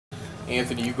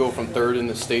Anthony, you go from third in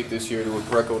the state this year to a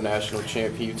Greco National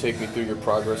champ. Can you take me through your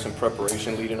progress and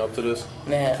preparation leading up to this?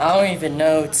 Man, I don't even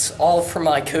know. It's all from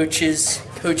my coaches,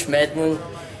 Coach Medlin.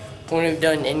 Wouldn't have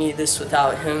done any of this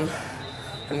without him.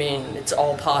 I mean, it's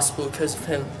all possible because of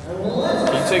him.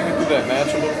 Can you take me through that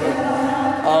match a little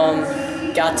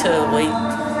bit? Got to a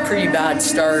late, pretty bad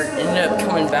start. Ended up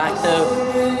coming back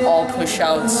though. All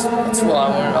push-outs. That's what I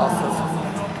wanted off of.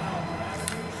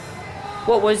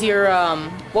 What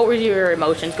were your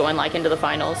emotions going like into the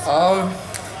finals?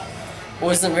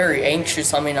 Wasn't very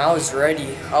anxious. I mean, I was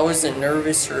ready. I wasn't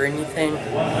nervous or anything.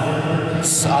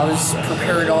 So I was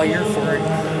prepared all year for it.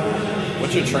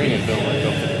 What's your training been like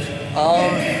up to this?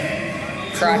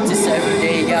 Practice every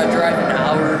day. Gotta drive an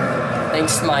hour.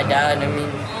 Thanks to my dad. I mean,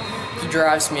 he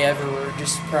drives me everywhere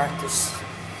just to practice.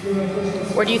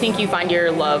 Where do you think you find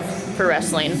your love for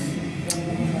wrestling?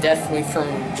 Definitely from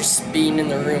just being in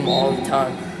the room all the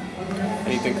time.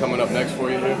 Anything coming up next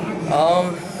for you here?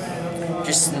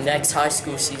 Just next high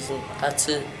school season. That's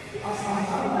it.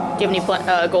 Do you have any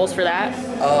goals for that?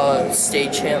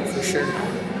 State champ for sure.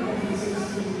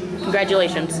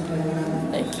 Congratulations.